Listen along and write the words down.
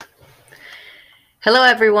Hello,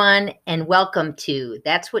 everyone, and welcome to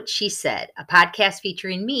That's What She Said, a podcast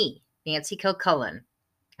featuring me, Nancy Kilcullen.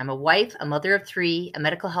 I'm a wife, a mother of three, a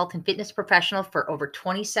medical health and fitness professional for over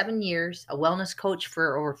 27 years, a wellness coach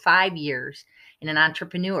for over 5 years, and an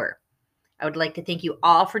entrepreneur. I would like to thank you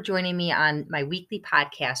all for joining me on my weekly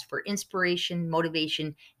podcast for inspiration,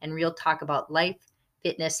 motivation, and real talk about life,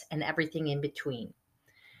 fitness, and everything in between.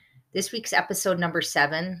 This week's episode number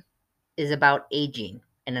 7 is about aging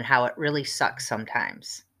and how it really sucks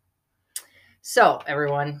sometimes. So,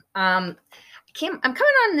 everyone, I'm coming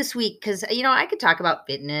on this week because I could talk about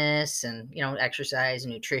fitness and exercise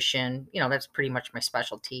and nutrition. That's pretty much my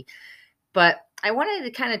specialty. But I wanted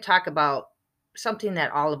to kind of talk about something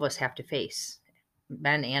that all of us have to face,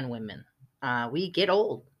 men and women. We get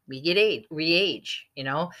old, we age.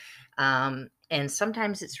 And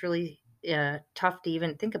sometimes it's really tough to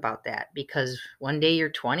even think about that because one day you're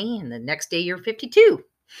 20 and the next day you're 52.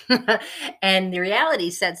 And the reality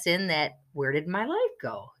sets in that where did my life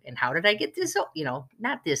go and how did I get this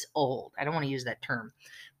not this old. I don't want to use that term,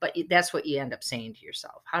 but that's what you end up saying to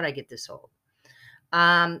yourself. How did I get this old?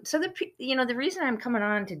 So the reason I'm coming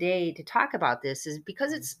on today to talk about this is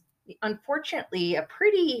because it's unfortunately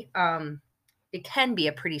it can be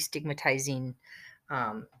a pretty stigmatizing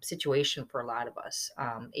situation for a lot of us.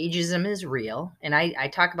 Ageism is real, and I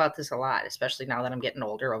talk about this a lot, especially now that I'm getting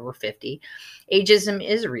older, over 50. Ageism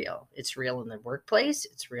is real. It's real in the workplace.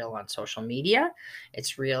 It's real on social media.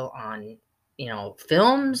 It's real on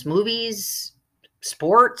films, movies,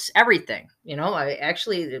 sports, everything. I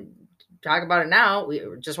actually talk about it now. We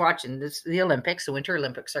were just watching the Olympics. The Winter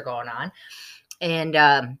Olympics are going on,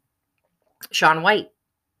 and Shaun White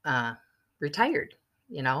retired.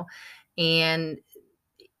 And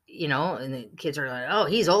and the kids are like, "Oh,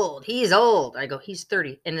 he's old. He's old." I go, "He's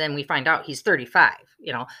 30," and then we find out he's 35.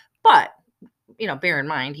 But bear in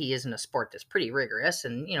mind he is in a sport that's pretty rigorous,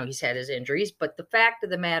 and he's had his injuries. But the fact of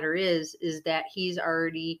the matter is that he's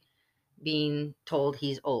already being told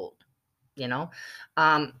he's old.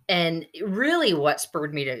 And really, what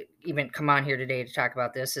spurred me to even come on here today to talk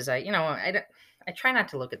about this is I try not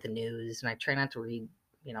to look at the news, and I try not to read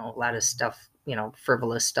a lot of stuff,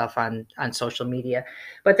 frivolous stuff on social media.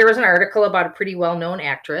 But there was an article about a pretty well-known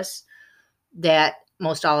actress that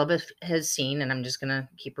most all of us has seen, and I'm just gonna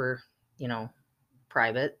keep her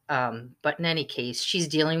private. But in any case, she's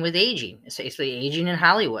dealing with aging, essentially aging in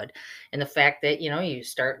Hollywood, and the fact that you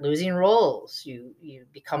start losing roles, you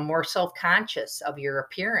become more self-conscious of your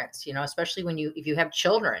appearance. Especially if you have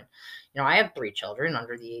children. I have 3 children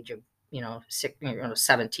under the age of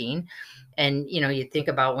 17, and you think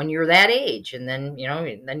about when you're that age, and then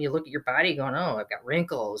you look at your body going, oh, I've got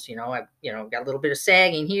wrinkles, I've got a little bit of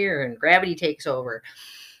sagging here, and gravity takes over.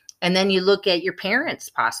 And then you look at your parents,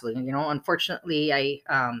 possibly. Unfortunately,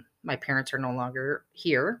 my parents are no longer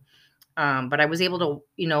here, but I was able to,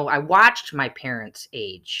 I watched my parents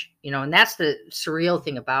age. And that's the surreal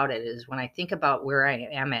thing about it is when I think about where I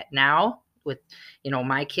am at now with,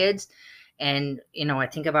 my kids. And, I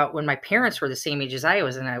think about when my parents were the same age as I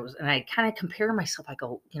was, and I kind of compare myself. I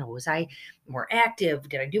go, was I more active?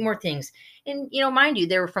 Did I do more things? And, mind you,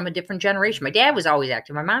 they were from a different generation. My dad was always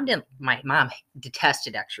active. My mom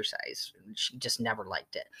detested exercise. She just never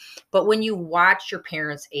liked it. But when you watch your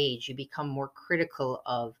parents age, you become more critical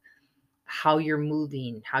of how you're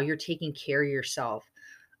moving, how you're taking care of yourself.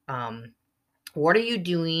 What are you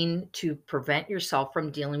doing to prevent yourself from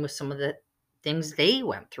dealing with some of the things they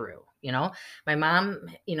went through? My mom,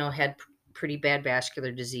 had pretty bad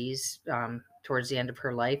vascular disease towards the end of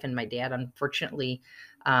her life. And my dad, unfortunately,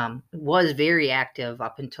 was very active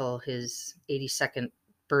up until his 82nd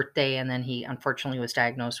birthday. And then he unfortunately was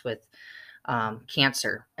diagnosed with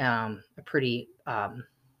cancer, a pretty,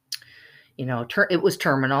 it was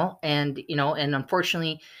terminal. And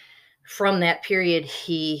unfortunately, from that period,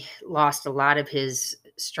 he lost a lot of his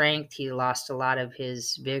strength. He lost a lot of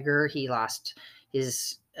his vigor. He lost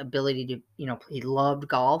his ability to, he loved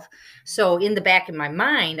golf. So in the back of my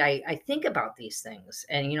mind, I think about these things,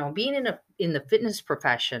 and, being in the fitness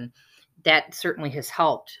profession, that certainly has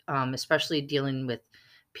helped, especially dealing with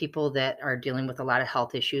people that are dealing with a lot of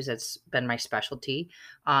health issues. That's been my specialty.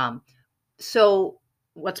 So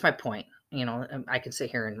what's my point? I can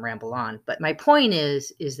sit here and ramble on, but my point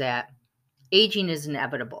is that aging is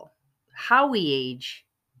inevitable. How we age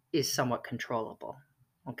is somewhat controllable.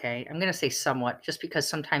 Okay. I'm going to say somewhat just because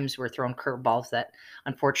sometimes we're thrown curveballs that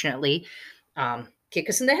unfortunately kick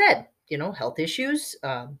us in the head, health issues,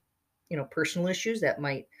 personal issues that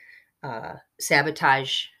might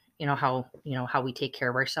sabotage, how we take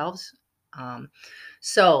care of ourselves.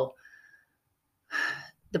 So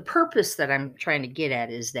the purpose that I'm trying to get at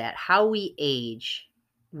is that how we age,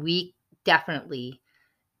 we definitely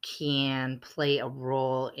can play a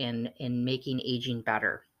role in making aging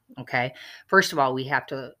better. Okay. First of all, we have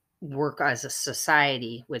to work as a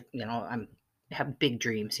society with, I'm have big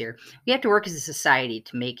dreams here. We have to work as a society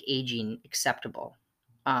to make aging acceptable.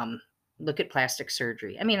 Um, Look at plastic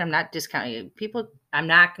surgery. I mean, I'm not discounting it. People, I'm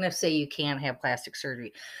not going to say you can't have plastic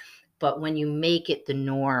surgery, but when you make it the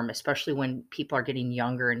norm, especially when people are getting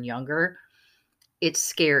younger and younger, it's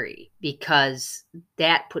scary because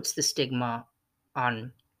that puts the stigma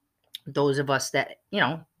on those of us that,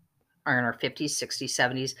 are in our 50s, 60s,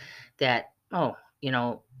 70s that, oh,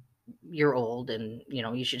 you're old and,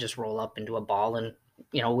 you should just roll up into a ball and,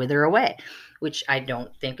 wither away, which I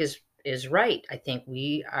don't think is right. I think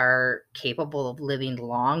we are capable of living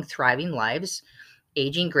long, thriving lives,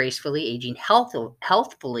 aging gracefully, aging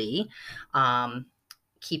healthfully, um,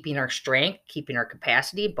 keeping our strength, keeping our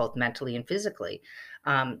capacity, both mentally and physically.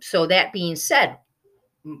 So that being said,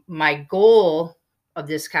 my goal of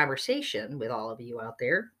this conversation with all of you out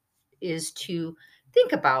there is to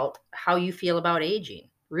think about how you feel about aging,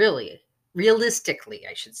 really, realistically,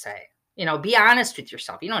 I should say. Be honest with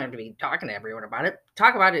yourself. You don't have to be talking to everyone about it.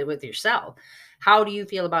 Talk about it with yourself. How do you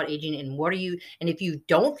feel about aging, and and if you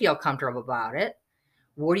don't feel comfortable about it,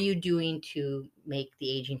 what are you doing to make the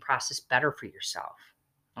aging process better for yourself?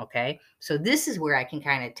 Okay. So this is where I can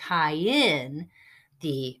kind of tie in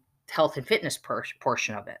the health and fitness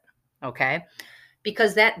portion of it. Okay.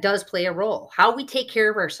 Because that does play a role. How we take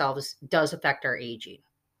care of ourselves does affect our aging.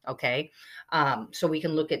 Okay. So we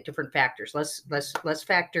can look at different factors. Let's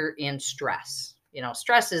factor in stress.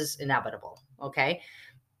 Stress is inevitable. Okay.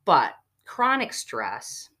 But chronic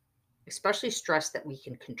stress, especially stress that we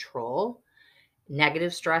can control,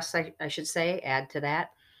 negative stress, I should say, add to that.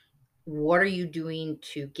 What are you doing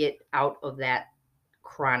to get out of that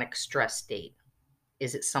chronic stress state?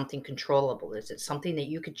 Is it something controllable? Is it something that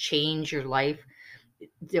you could change your life,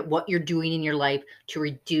 that what you're doing in your life to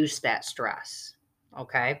reduce that stress?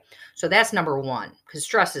 Okay. So that's number one, because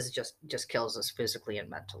stress is just kills us physically and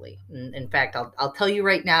mentally. In fact, I'll tell you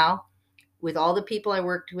right now, with all the people I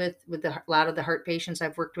worked with a lot of the heart patients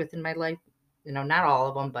I've worked with in my life, not all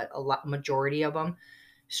of them, but majority of them,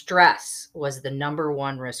 stress was the number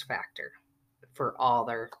one risk factor for all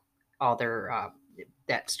their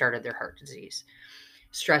that started their heart disease.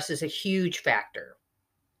 Stress is a huge factor.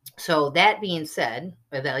 So that being said,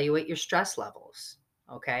 evaluate your stress levels.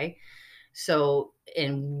 Okay. So,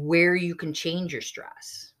 and where you can change your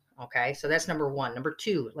stress. Okay. So that's number one. Number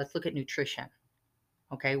two, let's look at nutrition.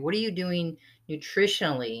 Okay. What are you doing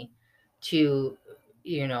nutritionally to,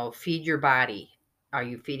 feed your body? Are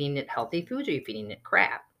you feeding it healthy foods? Or are you feeding it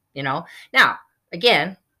crap? Now,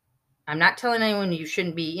 again, I'm not telling anyone you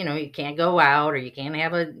shouldn't be, you can't go out or you can't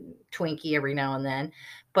have a Twinkie every now and then.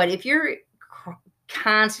 But if you're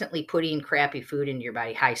constantly putting crappy food into your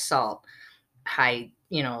body, high salt, high,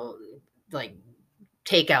 like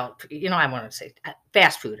takeout, I want to say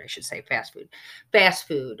fast food, I should say fast food,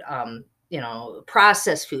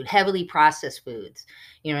 processed food, heavily processed foods,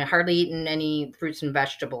 hardly eating any fruits and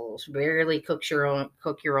vegetables, rarely cook your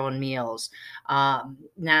own meals,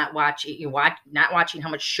 not watching how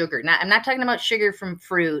much sugar. I'm not talking about sugar from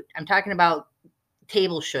fruit. I'm talking about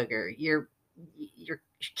table sugar, your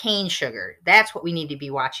cane sugar. That's what we need to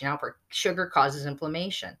be watching out for. Sugar causes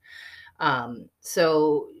inflammation.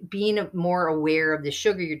 So being more aware of the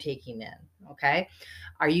sugar you're taking in. Okay.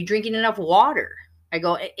 Are you drinking enough water? I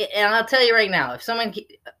go, and I'll tell you right now, if someone,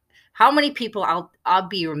 how many people, I'll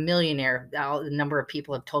be a millionaire. The number of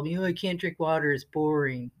people have told me, oh, I can't drink water. It's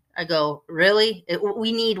boring. I go, really?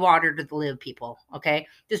 We need water to live, people. Okay.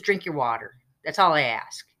 Just drink your water. That's all I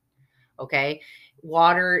ask. Okay.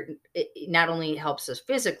 Water, it not only helps us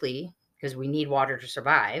physically because we need water to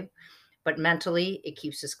survive, but mentally it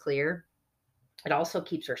keeps us clear. It also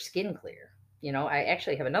keeps our skin clear. I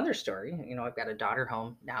actually have another story. I've got a daughter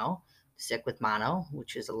home now, sick with mono,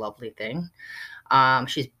 which is a lovely thing.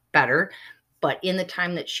 She's better, but in the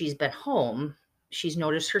time that she's been home, she's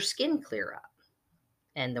noticed her skin clear up.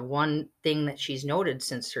 And the one thing that she's noted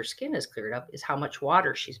since her skin has cleared up is how much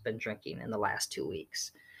water she's been drinking in the last 2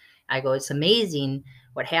 weeks. I go, it's amazing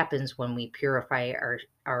what happens when we purify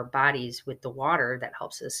our bodies with the water. That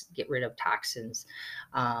helps us get rid of toxins,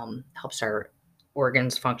 helps our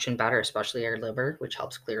organs function better, especially our liver, which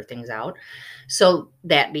helps clear things out. So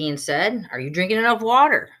that being said, are you drinking enough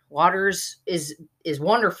water? Water is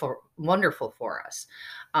wonderful for us.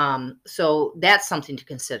 So that's something to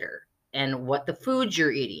consider. And what the foods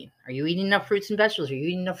you're eating. Are you eating enough fruits and vegetables? Are you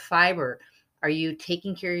eating enough fiber? Are you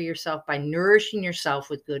taking care of yourself by nourishing yourself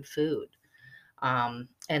with good food?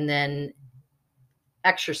 And then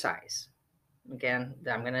exercise. Again,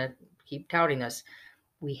 I'm going to keep touting this.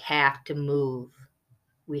 We have to move.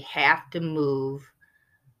 We have to move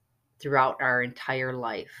throughout our entire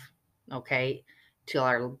life. Okay. Till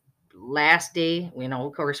our last day.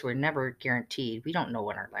 Of course, we're never guaranteed. We don't know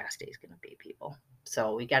when our last day is going to be, people.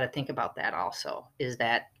 So we got to think about that also, is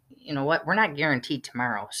that, we're not guaranteed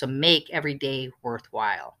tomorrow. So make every day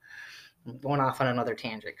worthwhile. I'm going off on another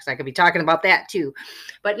tangent because I could be talking about that too.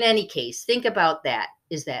 But in any case, think about that.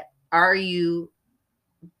 Are you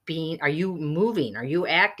moving? Are you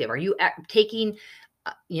active? Are you taking,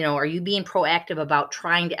 are you being proactive about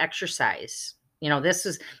trying to exercise?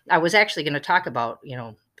 I was actually going to talk about,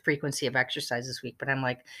 frequency of exercise this week, but I'm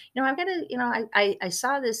like, I've got to, I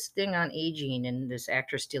saw this thing on aging and this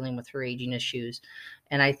actress dealing with her aging issues.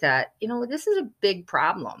 And I thought, this is a big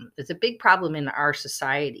problem. It's a big problem in our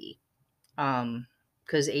society.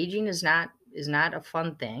 Because aging is not a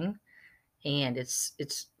fun thing. And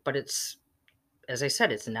but it's, as I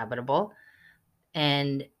said, it's inevitable.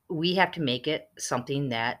 And we have to make it something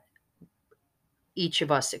that each of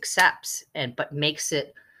us accepts, but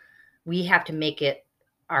we have to make it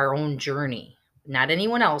our own journey, not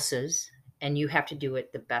anyone else's. And you have to do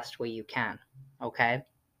it the best way you can. Okay.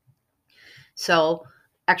 So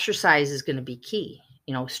exercise is going to be key,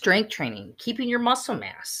 strength training, keeping your muscle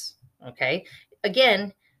mass. Okay.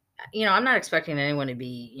 Again, I'm not expecting anyone to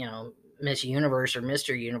be, Miss Universe or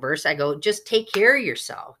Mr. Universe. I go, just take care of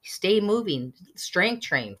yourself, stay moving, strength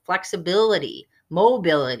train, flexibility,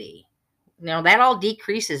 mobility. That all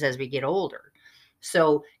decreases as we get older.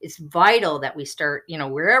 So it's vital that we start,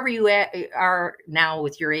 wherever you are now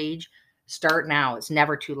with your age, start now. It's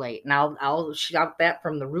never too late. And I'll shout that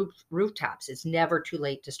from the rooftops. It's never too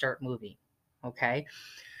late to start moving. Okay.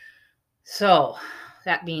 So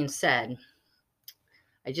that being said,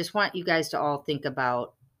 I just want you guys to all think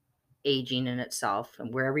about aging in itself,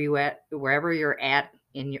 and wherever you're at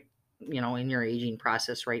in your aging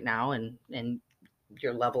process right now, and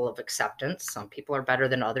your level of acceptance. Some people are better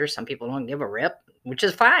than others. Some people don't give a rip, which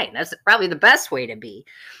is fine. That's probably the best way to be.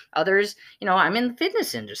 Others, I'm in the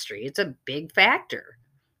fitness industry. It's a big factor.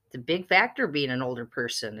 It's a big factor being an older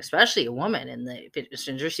person, especially a woman in the fitness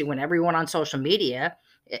industry, when everyone on social media,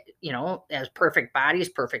 has perfect bodies,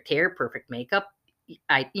 perfect hair, perfect makeup.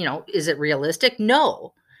 Is it realistic?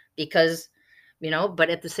 No, because, but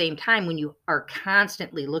at the same time, when you are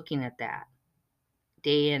constantly looking at that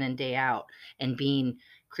day in and day out and being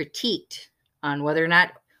critiqued on whether or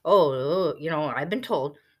not, I've been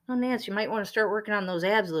told, oh, Nance, you might want to start working on those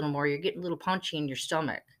abs a little more. You're getting a little punchy in your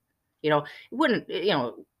stomach. It wouldn't,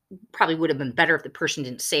 probably would have been better if the person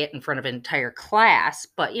didn't say it in front of an entire class,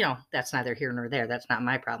 but that's neither here nor there. That's not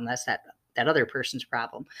my problem. That's that other person's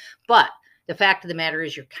problem. But the fact of the matter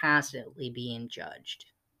is, you're constantly being judged.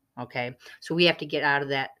 Okay. So we have to get out of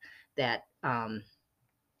that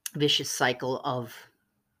vicious cycle of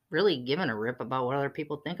really giving a rip about what other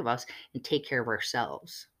people think of us and take care of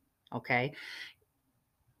ourselves. Okay.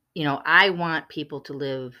 I want people to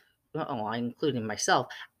live, including myself,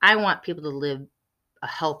 I want people to live a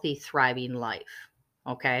healthy, thriving life.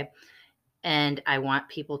 Okay. And I want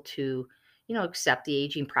people to, accept the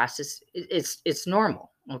aging process. It's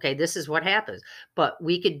normal. Okay. This is what happens, but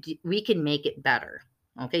we can make it better.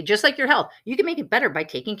 Okay. Just like your health, you can make it better by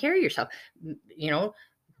taking care of yourself,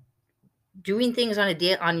 doing things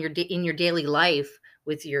in your daily life,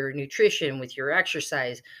 with your nutrition, with your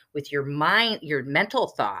exercise, with your mind, your mental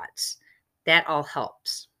thoughts. That all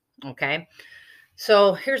helps. Okay.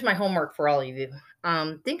 So here's my homework for all of you.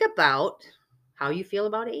 Think about how you feel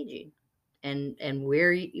about aging, and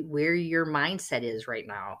where your mindset is right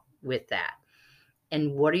now with that.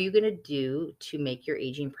 And what are you going to do to make your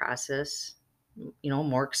aging process,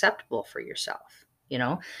 more acceptable for yourself?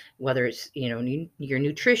 Whether it's, your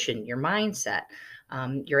nutrition, your mindset,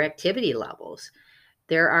 your activity levels.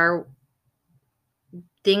 There are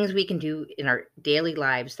things we can do in our daily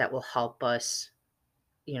lives that will help us,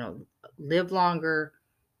 live longer,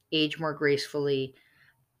 age more gracefully.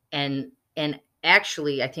 And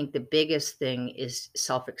actually, I think the biggest thing is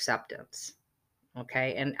self-acceptance.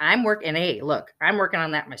 Okay. And hey, look, I'm working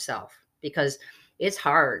on that myself, because it's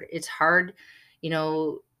hard. It's hard,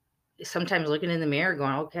 sometimes looking in the mirror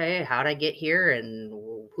going, okay, how'd I get here? And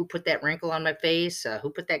who put that wrinkle on my face? Who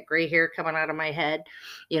put that gray hair coming out of my head?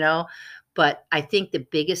 But I think the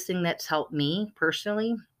biggest thing that's helped me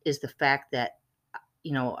personally is the fact that,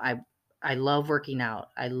 I love working out.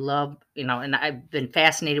 I love, and I've been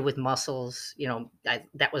fascinated with muscles.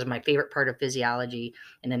 That was my favorite part of physiology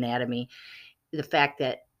and anatomy. The fact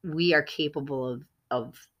that we are capable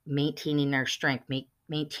of maintaining our strength,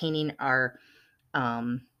 maintaining our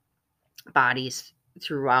um, bodies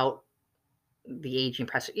throughout the aging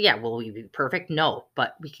process. Yeah, will we be perfect? No,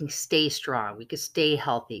 but we can stay strong. We can stay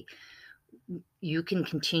healthy. You can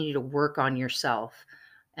continue to work on yourself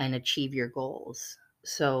and achieve your goals.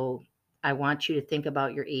 So I want you to think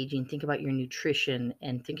about your aging, think about your nutrition,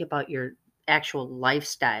 and think about your actual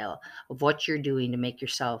lifestyle of what you're doing to make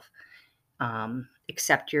yourself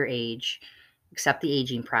accept your age, accept the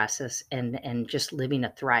aging process, and just living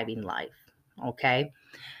a thriving life. Okay,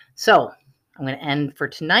 so I'm going to end for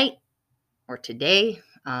tonight or today,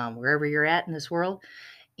 wherever you're at in this world.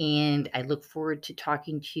 And I look forward to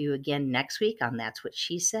talking to you again next week on That's What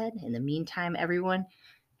She Said. In the meantime, everyone,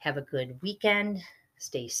 have a good weekend.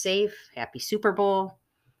 Stay safe. Happy Super Bowl.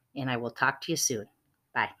 And I will talk to you soon.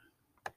 Bye.